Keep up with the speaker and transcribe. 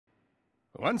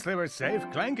Once they were safe,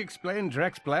 Clank explained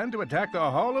Drek's plan to attack the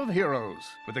Hall of Heroes.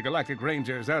 With the Galactic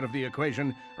Rangers out of the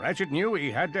equation, Ratchet knew he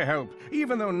had to help,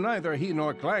 even though neither he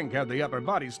nor Clank had the upper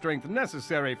body strength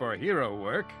necessary for hero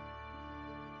work.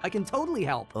 I can totally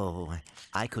help. Oh,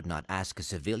 I could not ask a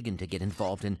civilian to get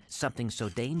involved in something so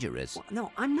dangerous.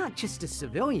 No, I'm not just a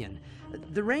civilian.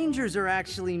 The Rangers are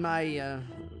actually my,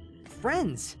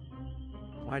 friends.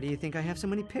 Why do you think I have so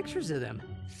many pictures of them?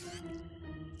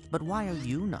 But why are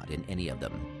you not in any of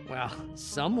them? Well,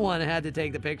 someone had to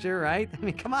take the picture, right? I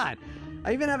mean, come on.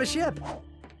 I even have a ship.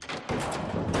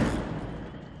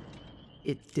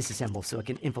 It disassembles so it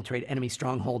can infiltrate enemy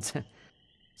strongholds.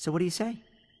 So what do you say?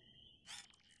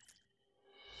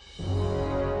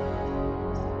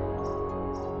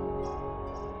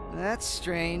 That's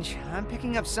strange. I'm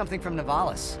picking up something from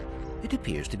Nivalis. It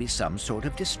appears to be some sort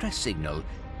of distress signal,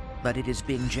 but it is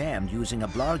being jammed using a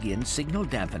Blargian signal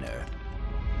dampener.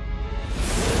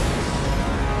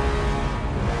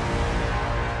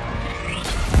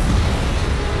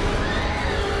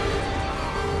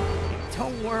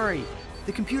 Don't worry.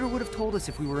 The computer would have told us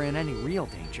if we were in any real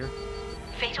danger.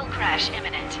 Fatal crash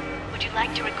imminent. Would you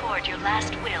like to record your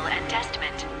last will and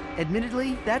testament?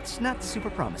 Admittedly, that's not super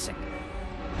promising.